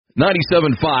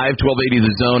97.5, 1280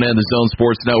 The Zone and the Zone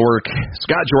Sports Network.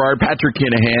 Scott Garrard, Patrick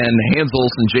Kinahan,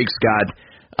 Olsen, Jake Scott.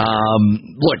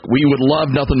 Look, we would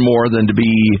love nothing more than to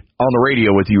be on the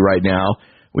radio with you right now.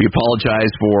 We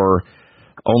apologize for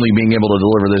only being able to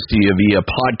deliver this to you via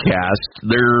podcast.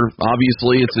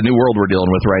 Obviously, it's a new world we're dealing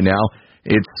with right now.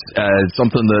 It's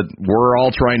something that we're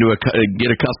all trying to get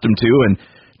accustomed to and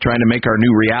trying to make our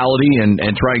new reality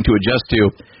and trying to adjust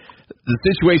to. The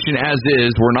situation as is,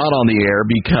 we're not on the air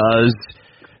because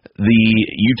the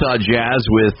Utah Jazz,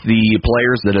 with the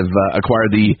players that have acquired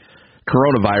the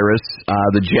coronavirus,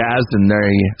 the Jazz and their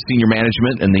senior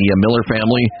management and the Miller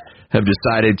family have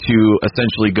decided to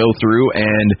essentially go through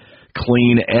and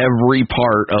clean every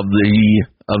part of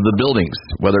the buildings,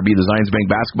 whether it be the Zions Bank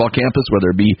basketball campus,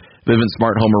 whether it be Vivint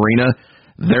Smart Home Arena.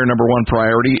 Their number one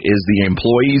priority is the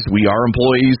employees. We are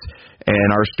employees, and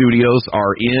our studios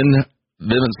are in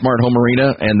Vivint Smart Home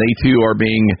Arena, and they too are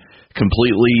being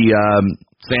completely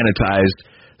sanitized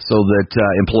so that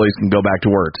employees can go back to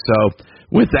work. So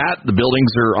with that, the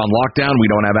buildings are on lockdown. We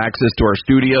don't have access to our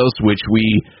studios, which we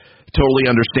totally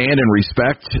understand and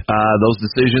respect those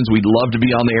decisions. We'd love to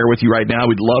be on the air with you right now.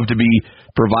 We'd love to be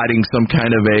providing some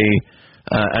kind of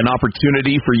an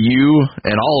opportunity for you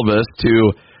and all of us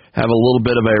to have a little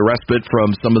bit of a respite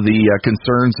from some of the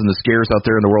concerns and the scares out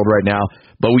there in the world right now.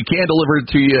 But we can deliver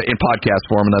it to you in podcast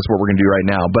form, and that's what we're going to do right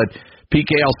now. But,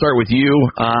 PK, I'll start with you.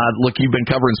 Look, you've been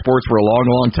covering sports for a long,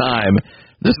 long time.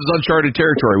 This is uncharted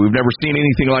territory. We've never seen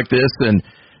anything like this, and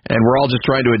we're all just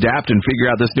trying to adapt and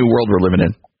figure out this new world we're living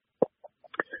in.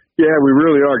 Yeah, we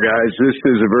really are, guys. This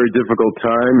is a very difficult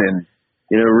time, and,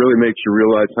 it really makes you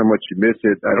realize how much you miss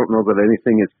it. I don't know that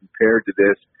anything is compared to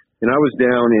this. And I was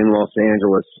down in Los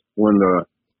Angeles when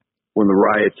the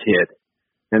riots hit,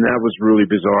 and that was really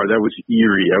bizarre. That was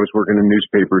eerie. I was working in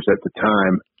newspapers at the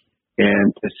time, and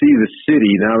to see the city,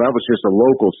 now that was just a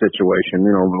local situation.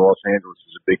 Los Angeles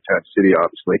is a big-time city,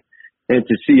 obviously, and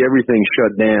to see everything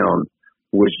shut down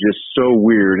was just so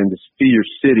weird. And to see your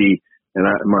city, and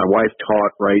my wife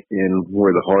taught right in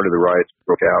where the heart of the riots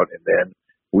broke out, and then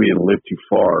we didn't live too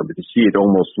far, but to see it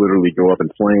almost literally go up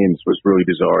in flames was really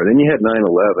bizarre. Then you had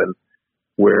 9/11,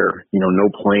 where, no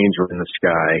planes were in the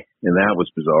sky, and that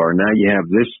was bizarre. Now you have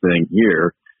this thing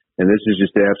here, and this is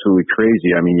just absolutely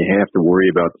crazy. I mean, you have to worry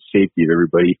about the safety of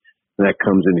everybody, and that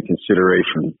comes into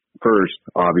consideration first,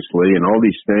 obviously. And all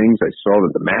these things, I saw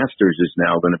that the Masters is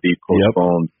now going to be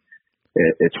postponed.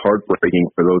 Yep. It's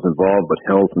heartbreaking for those involved,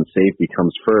 but health and safety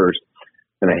comes first.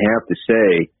 And I have to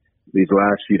say, these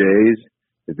last few days,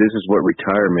 if this is what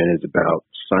retirement is about,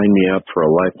 sign me up for a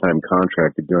lifetime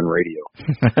contract of doing radio.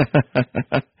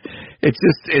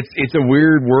 It's a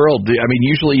weird world. I mean,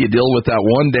 usually you deal with that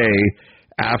one day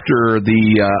after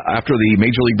the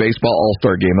Major League Baseball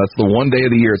All-Star game. That's the one day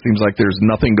of the year. It seems like there's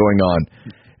nothing going on.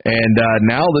 And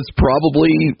now that's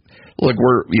probably, look,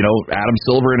 Adam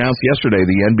Silver announced yesterday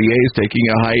the NBA is taking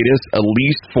a hiatus at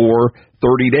least for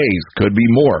 30 days, could be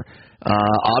more.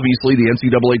 Obviously, the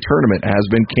NCAA tournament has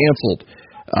been canceled.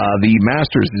 The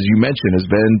Masters, as you mentioned, has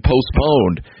been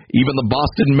postponed. Even the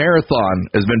Boston Marathon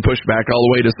has been pushed back all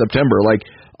the way to September. Like,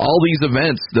 all these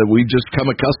events that we've just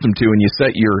come accustomed to and you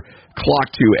set your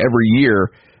clock to every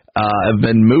year have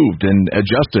been moved and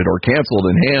adjusted or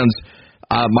canceled. And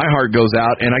my heart goes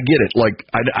out, and I get it. Like,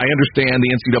 I understand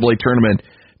the NCAA tournament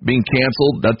being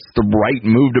canceled. That's the right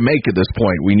move to make at this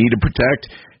point. We need to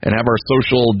protect and have our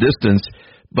social distance.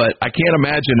 But I can't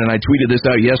imagine, and I tweeted this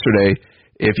out yesterday,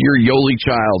 if you're Yoli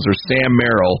Childs or Sam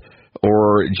Merrill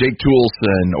or Jake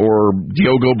Toolson or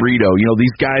Diogo Brito,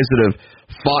 these guys that have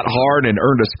fought hard and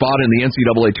earned a spot in the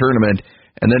NCAA tournament,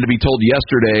 and then to be told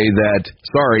yesterday that,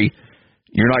 sorry,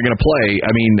 you're not going to play.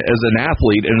 I mean, as an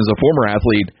athlete and as a former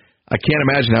athlete, I can't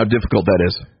imagine how difficult that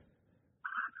is.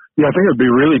 Yeah, I think it would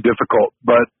be really difficult.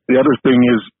 But the other thing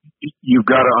is you've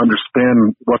got to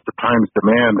understand what the times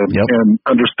demand and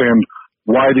understand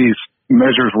why these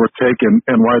measures were taken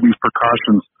and why these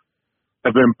precautions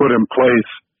have been put in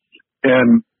place.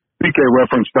 And PK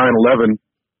referenced 9/11,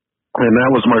 and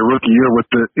that was my rookie year with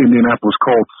the Indianapolis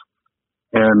Colts.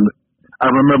 And I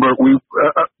remember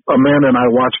Amanda and I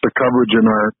watched the coverage in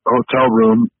our hotel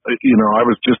room.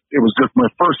 It was just my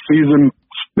first season,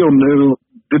 still new,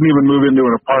 didn't even move into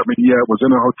an apartment yet, was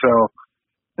in a hotel,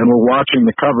 and we're watching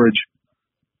the coverage.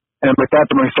 And I thought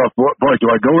to myself, boy,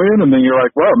 do I go in? And then you're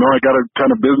like, well, no, I got a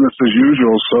kind of business as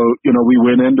usual. So, we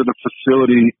went into the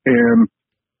facility, and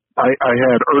I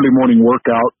had early morning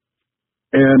workout,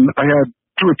 and I had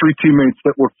 2 or 3 teammates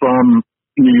that were from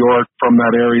New York, from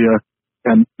that area,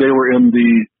 and they were in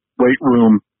the weight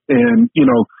room. And,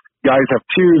 guys have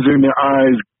tears in their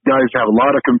eyes. Guys have a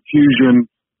lot of confusion.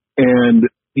 And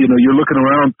you're looking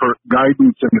around for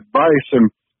guidance and advice,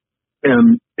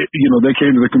 and they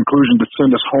came to the conclusion to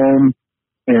send us home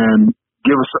and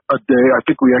give us a day. I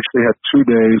think we actually had 2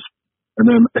 days, and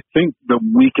then I think the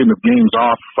weekend of games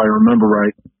off, if I remember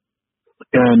right.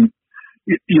 And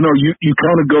you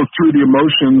kind of go through the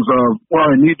emotions of, well,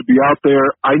 I need to be out there,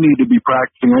 I need to be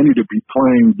practicing, I need to be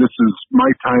playing. This is my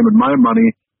time and my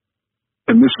money,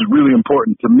 and this is really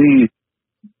important to me.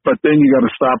 But then you got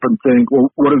to stop and think,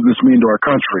 well, what does this mean to our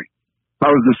country?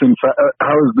 How is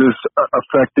this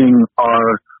affecting our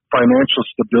financial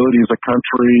stability as a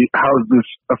country? How is this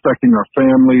affecting our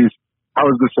families? How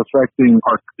is this affecting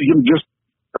just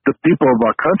the people of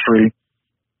our country?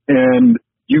 And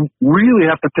you really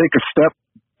have to take a step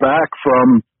back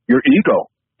from your ego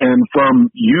and from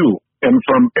you and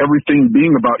from everything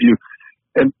being about you.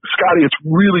 And Scotty, it's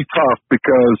really tough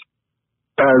because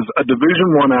as a Division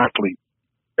I athlete,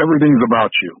 everything's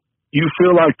about you. You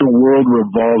feel like the world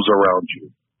revolves around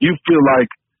you. You feel like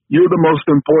you're the most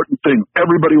important thing.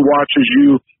 Everybody watches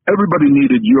you. Everybody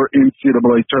needed your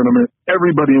NCAA tournament.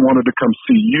 Everybody wanted to come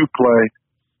see you play.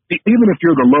 Even if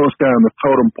you're the lowest guy on the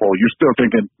totem pole, you're still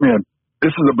thinking, man,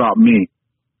 this is about me.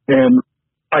 And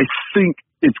I think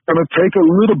it's going to take a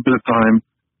little bit of time,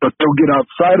 but they'll get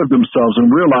outside of themselves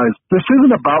and realize this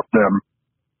isn't about them.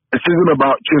 This isn't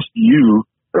about just you.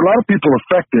 There are a lot of people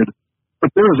affected, but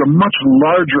there is a much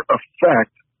larger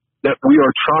effect that we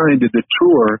are trying to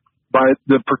deter by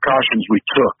the precautions we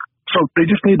took. So they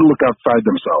just need to look outside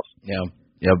themselves. Yeah.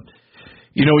 Yep.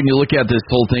 When you look at this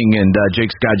whole thing, and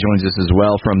Jake Scott joins us as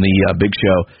well from the Big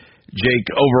Show. Jake,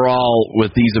 overall,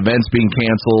 with these events being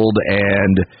canceled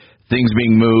and things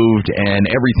being moved and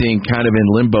everything kind of in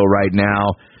limbo right now,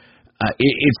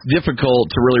 it's difficult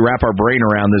to really wrap our brain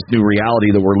around this new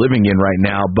reality that we're living in right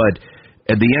now. But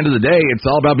at the end of the day, it's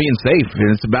all about being safe, and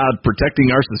it's about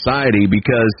protecting our society,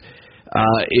 because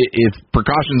if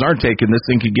precautions aren't taken, this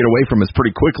thing could get away from us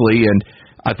pretty quickly. And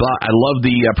I loved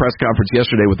the press conference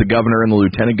yesterday with the governor and the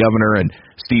lieutenant governor and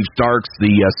Steve Starks,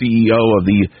 the CEO of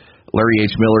the Larry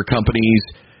H. Miller Companies,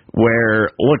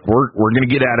 where, look, we're going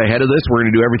to get out ahead of this. We're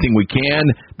going to do everything we can,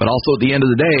 but also at the end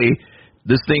of the day,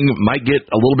 this thing might get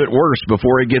a little bit worse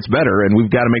before it gets better, and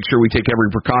we've got to make sure we take every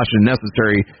precaution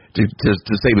necessary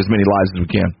to save as many lives as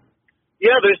we can.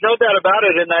 Yeah, there's no doubt about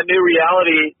it. In that new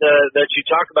reality that you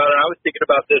talk about, and I was thinking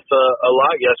about this a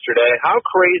lot yesterday, how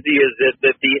crazy is it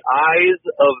that the eyes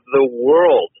of the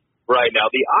world right now,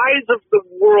 the eyes of the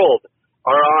world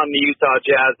are on the Utah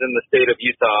Jazz in the state of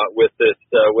Utah with this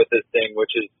thing,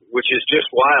 which is just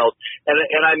wild.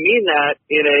 And I mean that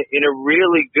in a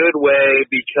really good way,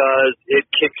 because it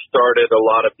kickstarted a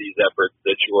lot of these efforts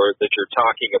that you're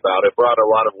talking about. It brought a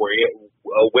lot of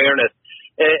awareness.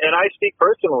 And I speak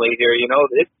personally here,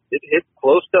 it hit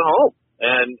close to home,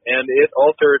 and it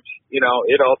altered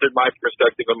my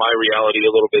perspective and my reality a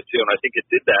little bit too. And I think it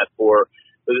did that for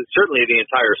certainly the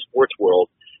entire sports world.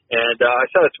 And I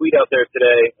saw a tweet out there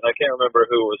today, and I can't remember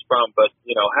who it was from, but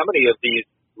how many of these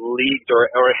leagues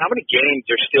or how many games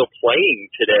are still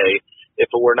playing today if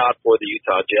it were not for the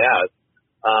Utah Jazz?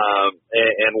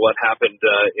 And what happened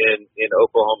in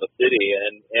Oklahoma City,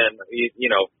 and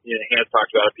Hans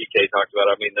talked about it, PK talked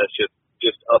about it. I mean, that's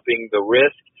just upping the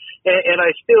risk. And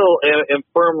I still am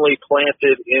firmly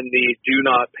planted in the do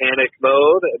not panic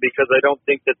mode, because I don't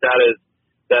think that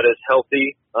is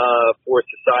healthy for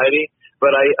society.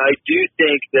 But I do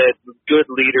think that good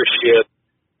leadership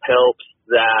helps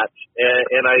that.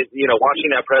 And I watching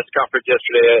that press conference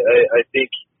yesterday, I think.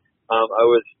 I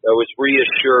was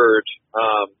reassured,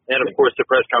 and of course the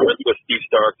press conference with Steve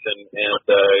Starks and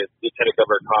Lieutenant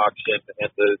Governor Cox and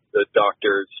the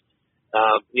doctors.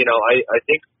 I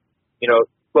think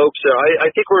folks.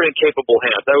 I think we're in capable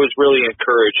hands. I was really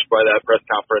encouraged by that press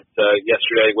conference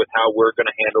yesterday with how we're going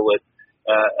to handle it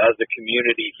as a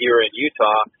community here in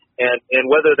Utah, and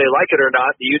whether they like it or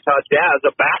not, the Utah Jazz,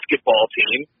 a basketball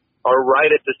team, are right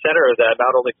at the center of that,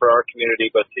 not only for our community,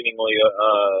 but seemingly,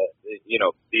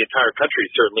 the entire country,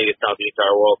 certainly, if not the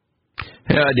entire world.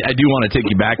 Yeah, I do want to take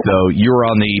you back, though. You were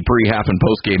on the pre-half and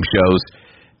post-game shows,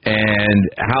 and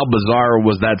how bizarre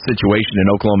was that situation in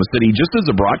Oklahoma City, just as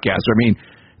a broadcaster? I mean,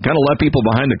 kind of let people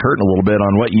behind the curtain a little bit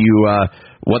on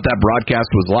what that broadcast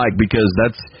was like, because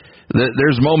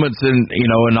there's moments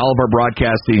in all of our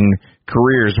broadcasting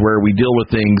careers where we deal with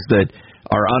things that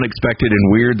are unexpected and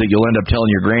weird that you'll end up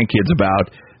telling your grandkids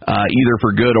about, either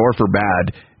for good or for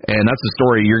bad. And that's a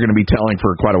story you're going to be telling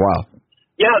for quite a while.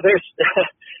 Yeah,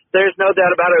 there's no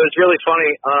doubt about it. It was really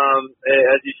funny,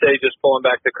 as you say, just pulling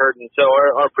back the curtain. So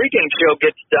our pregame show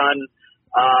gets done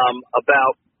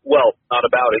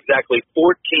exactly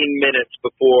 14 minutes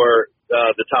before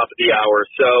the top of the hour.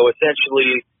 So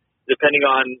essentially, depending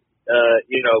on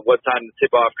what time the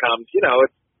tip-off comes,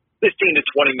 it's 15 to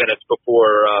 20 minutes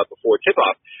before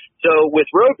tip-off. So with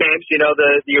road games,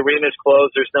 the arena's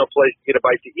closed. There's no place to get a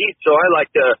bite to eat. So I like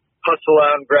to hustle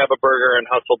out and grab a burger and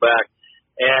hustle back.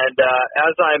 And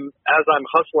as I'm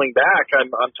hustling back,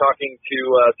 I'm talking to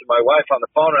my wife on the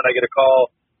phone, and I get a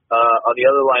call on the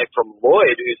other line from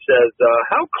Lloyd, who says,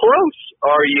 "How close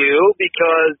are you?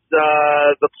 Because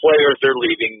the players are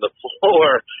leaving the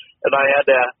floor." And I had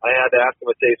to ask him,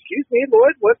 I say, "Excuse me,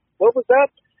 Lloyd, what was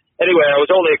that?" Anyway, I was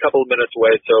only a couple of minutes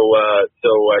away, so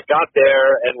I got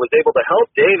there and was able to help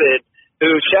David.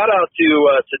 Who shout out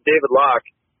to David Locke,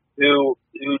 who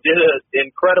did an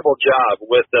incredible job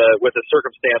with a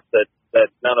circumstance that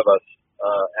none of us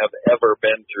have ever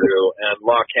been through, and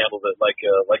Locke handled it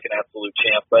like an absolute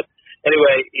champ. But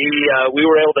anyway, we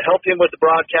were able to help him with the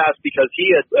broadcast because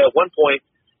he at one point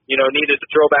needed to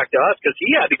throw back to us because he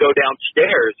had to go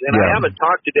downstairs. And I haven't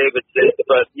talked to David since,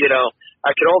 but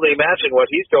I can only imagine what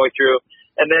he's going through.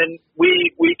 And then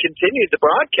we continued the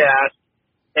broadcast,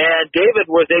 and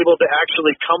David was able to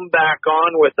actually come back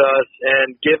on with us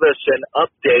and give us an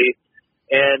update.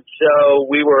 And so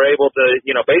we were able to,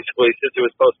 basically, since it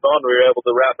was postponed, we were able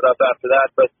to wrap it up after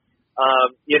that. But,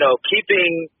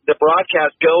 keeping the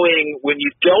broadcast going when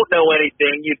you don't know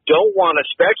anything, you don't want to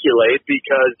speculate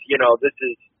because,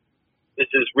 this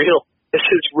is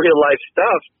real life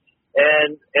stuff.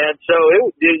 And so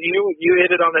you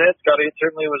hit it on the head, Scotty. It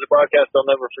certainly was a broadcast I'll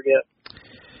never forget.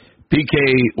 PK,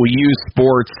 we use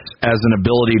sports as an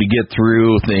ability to get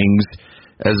through things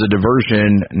as a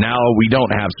diversion. Now we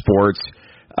don't have sports,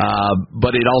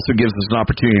 but it also gives us an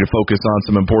opportunity to focus on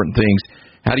some important things.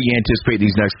 How do you anticipate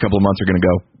these next couple of months are going to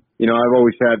go? I've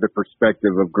always had the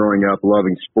perspective of growing up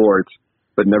loving sports,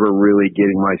 but never really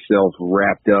getting myself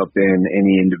wrapped up in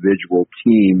any individual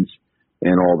teams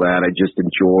and all that. I just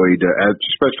enjoyed,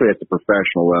 especially at the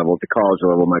professional level. At the college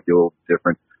level, it might be a little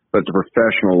different, but at the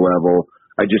professional level,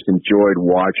 I just enjoyed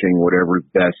watching whatever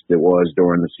best it was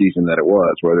during the season that it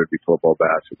was, whether it be football,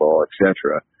 basketball,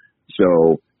 etc.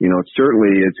 So,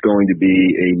 certainly it's going to be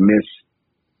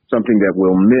something that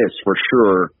we'll miss for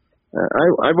sure.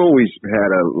 I've always had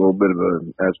a little bit of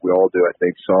as we all do, I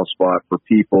think, soft spot for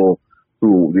people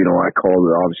who, I call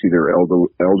it, obviously they're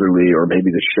elderly or maybe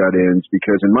the shut-ins,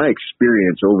 because in my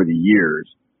experience over the years,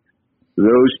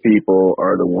 those people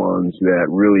are the ones that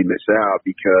really miss out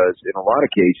because in a lot of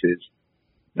cases,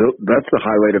 that's the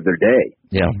highlight of their day.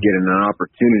 Yeah. Getting an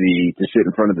opportunity to sit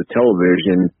in front of the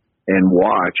television and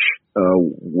watch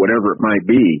whatever it might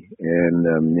be. And,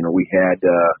 we had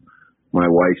my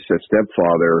wife's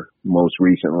stepfather most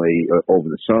recently over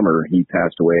the summer. He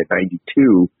passed away at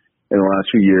 92. In the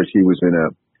last few years, he was in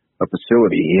a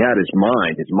facility. He had his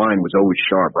mind. His mind was always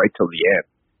sharp right till the end,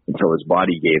 until his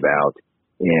body gave out.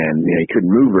 And he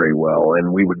couldn't move very well.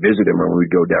 And we would visit him when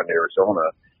we'd go down to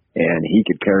Arizona. And he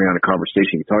could carry on a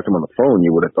conversation. You talk to him on the phone,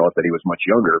 you would have thought that he was much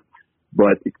younger.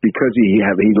 But because he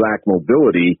lacked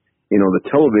mobility, the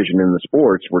television and the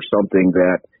sports were something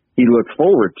that he looked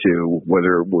forward to,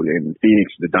 whether in Phoenix,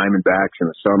 the Diamondbacks in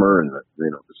the summer and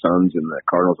the Suns and the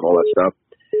Cardinals and all that stuff.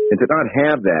 And to not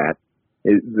have that,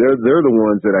 they're the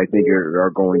ones that I think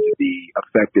are going to be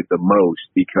affected the most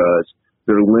because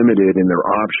they're limited in their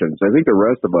options. I think the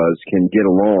rest of us can get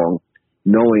along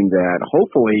knowing that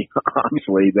hopefully,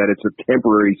 obviously, that it's a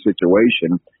temporary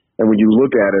situation. And when you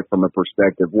look at it from a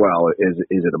perspective,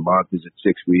 is it a month? Is it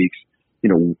 6 weeks?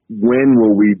 When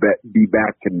will we be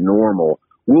back to normal?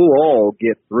 We'll all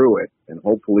get through it. And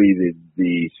hopefully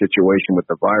the situation with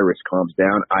the virus calms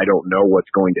down. I don't know what's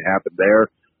going to happen there.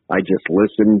 I just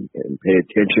listen and pay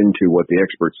attention to what the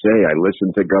experts say. I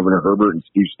listened to Governor Herbert and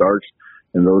Steve Starks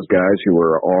and those guys who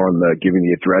were on giving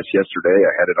the address yesterday.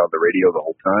 I had it on the radio the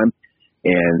whole time.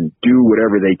 And do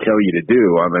whatever they tell you to do.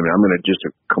 I mean, I'm going to just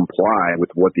comply with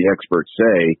what the experts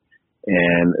say,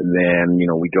 and then,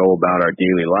 we go about our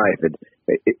daily life.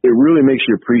 It really makes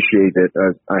you appreciate that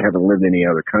I haven't lived in any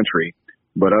other country,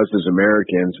 but us as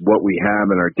Americans, what we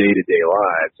have in our day-to-day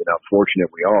lives and how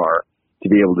fortunate we are to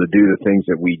be able to do the things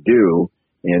that we do.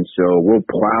 And so we'll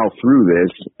plow through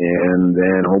this, and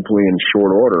then hopefully in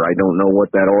short order, I don't know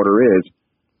what that order is,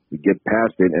 we get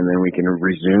past it, and then we can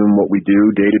resume what we do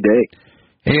day to day.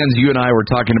 Hans, you and I were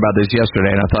talking about this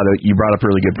yesterday, and I thought you brought up a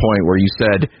really good point where you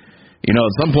said,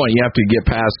 at some point you have to get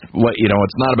past what,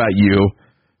 it's not about you.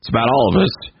 It's about all of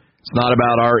us. It's not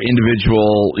about our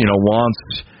individual, wants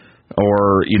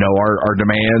or, our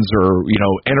demands or,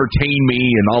 entertain me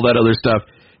and all that other stuff.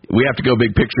 We have to go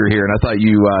big picture here, and I thought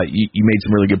you made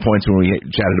some really good points when we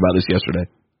chatted about this yesterday.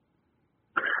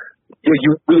 Yeah, you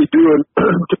really do. And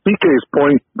to PK's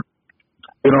point,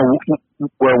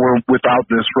 where we're without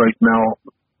this right now,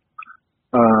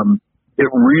 it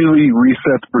really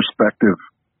resets perspective.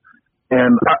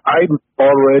 And I'm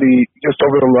already, just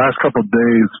over the last couple of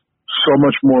days, so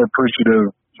much more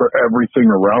appreciative for everything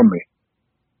around me.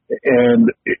 And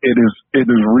it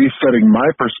is resetting my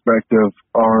perspective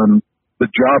on the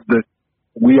job that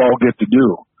we all get to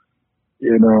do.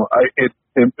 It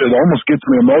almost gets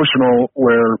me emotional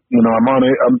where,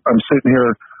 I'm sitting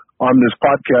here on this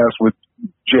podcast with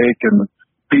Jake and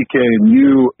PK and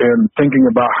you, and thinking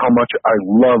about how much I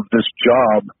love this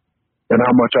job and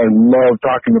how much I love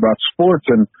talking about sports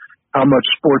and how much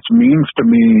sports means to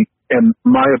me and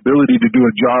my ability to do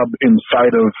a job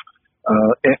inside of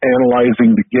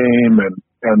analyzing the game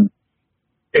and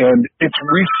it's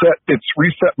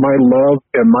reset my love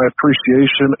and my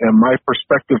appreciation and my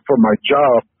perspective for my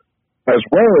job, as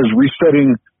well as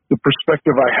resetting the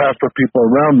perspective I have for people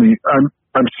around me.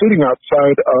 I'm sitting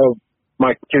outside of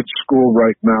my kids' school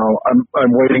right now.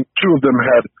 I'm waiting. Two of them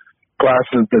had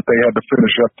classes that they had to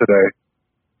finish up today,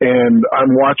 and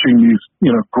I'm watching these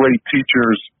great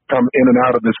teachers come in and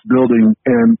out of this building,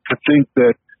 and to think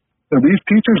that these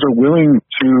teachers are willing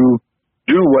to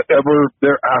do whatever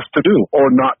they're asked to do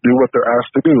or not do what they're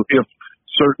asked to do. If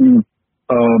certain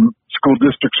school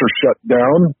districts are shut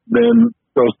down, then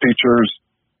those teachers,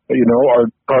 are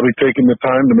probably taking the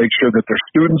time to make sure that their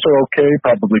students are okay,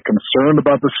 probably concerned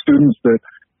about the students that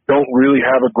don't really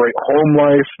have a great home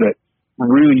life, that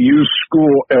really use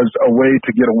school as a way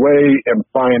to get away and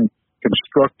find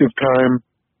constructive time.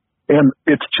 And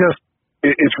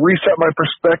it's reset my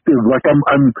perspective. Like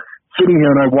I'm sitting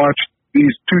here and I watch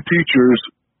these two teachers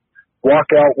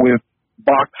walk out with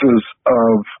boxes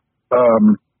of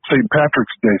St.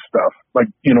 Patrick's Day stuff, like,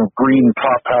 green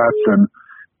top hats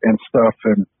and stuff.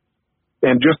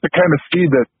 And just to kind of see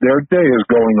that their day is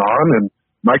going on and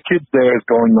my kid's day is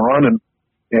going on.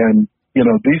 And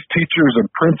these teachers and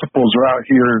principals are out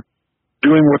here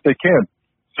doing what they can.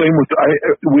 Same with,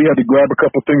 we had to grab a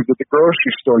couple things at the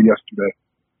grocery store yesterday.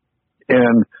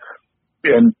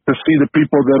 And to see the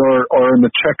people that are in the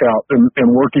checkout and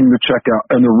working the checkout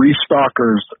and the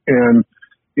restockers and,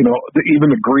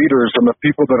 even the greeters and the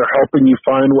people that are helping you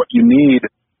find what you need.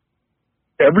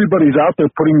 Everybody's out there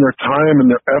putting their time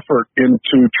and their effort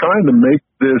into trying to make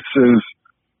this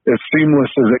as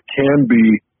seamless as it can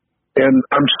be. And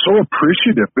I'm so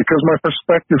appreciative because my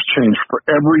perspective's changed for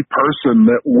every person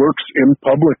that works in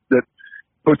public, that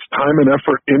puts time and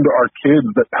effort into our kids,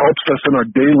 that helps us in our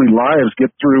daily lives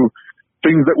get through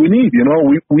things that we need.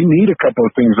 We need a couple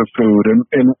of things of food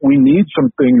and we need some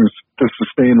things to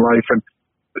sustain life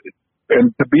and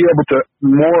to be able to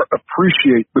more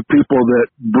appreciate the people that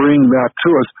bring that to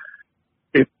us.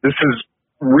 This has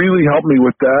really helped me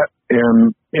with that.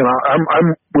 And, I'm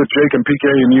with Jake and PK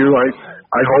and you.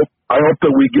 I hope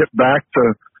that we get back to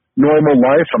normal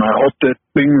life, and I hope that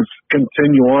things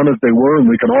continue on as they were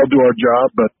and we can all do our job,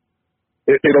 but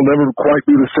it'll never quite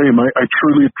be the same. I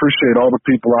truly appreciate all the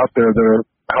people out there that are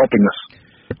helping us.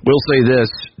 We'll say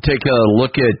this. Take a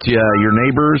look at your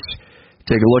neighbors.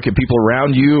 Take a look at people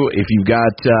around you. If you've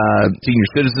got senior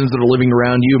citizens that are living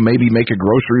around you, maybe make a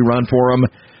grocery run for them.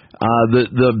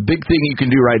 The big thing you can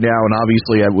do right now, and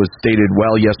obviously it was stated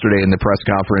well yesterday in the press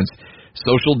conference,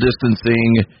 social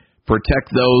distancing, protect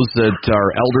those that are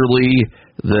elderly,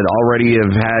 that already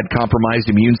have had compromised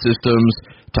immune systems.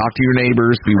 Talk to your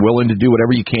neighbors. Be willing to do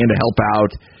whatever you can to help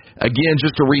out. Again,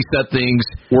 just to reset things,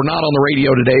 we're not on the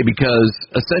radio today because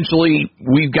essentially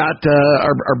we've got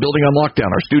our building on lockdown.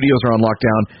 Our studios are on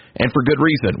lockdown, and for good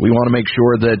reason. We want to make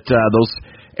sure that those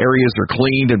areas are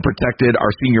cleaned and protected. Our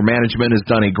senior management has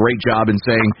done a great job in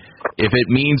saying if it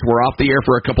means we're off the air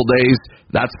for a couple days,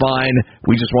 that's fine.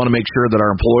 We just want to make sure that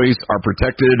our employees are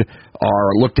protected, are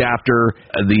looked after.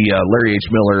 The Larry H.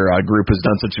 Miller group has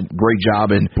done such a great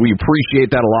job, and we appreciate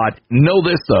that a lot. Know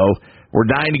this, though. We're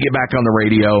dying to get back on the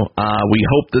radio. We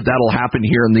hope that that'll happen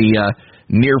here in the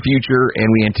near future, and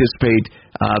we anticipate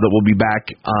that we'll be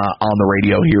back on the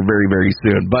radio here very, very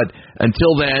soon. But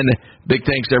until then, big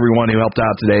thanks to everyone who helped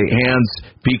out today. Hans,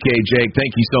 PK, Jake,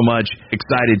 thank you so much.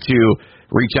 Excited to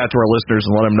reach out to our listeners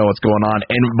and let them know what's going on.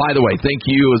 And by the way, thank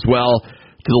you as well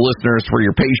to the listeners for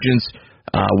your patience.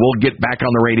 We'll get back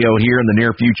on the radio here in the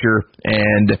near future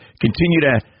and continue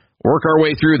to work our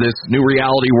way through this new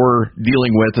reality we're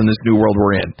dealing with in this new world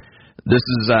we're in. This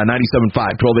is 97.5,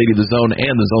 1280 The Zone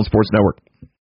and the Zone Sports Network.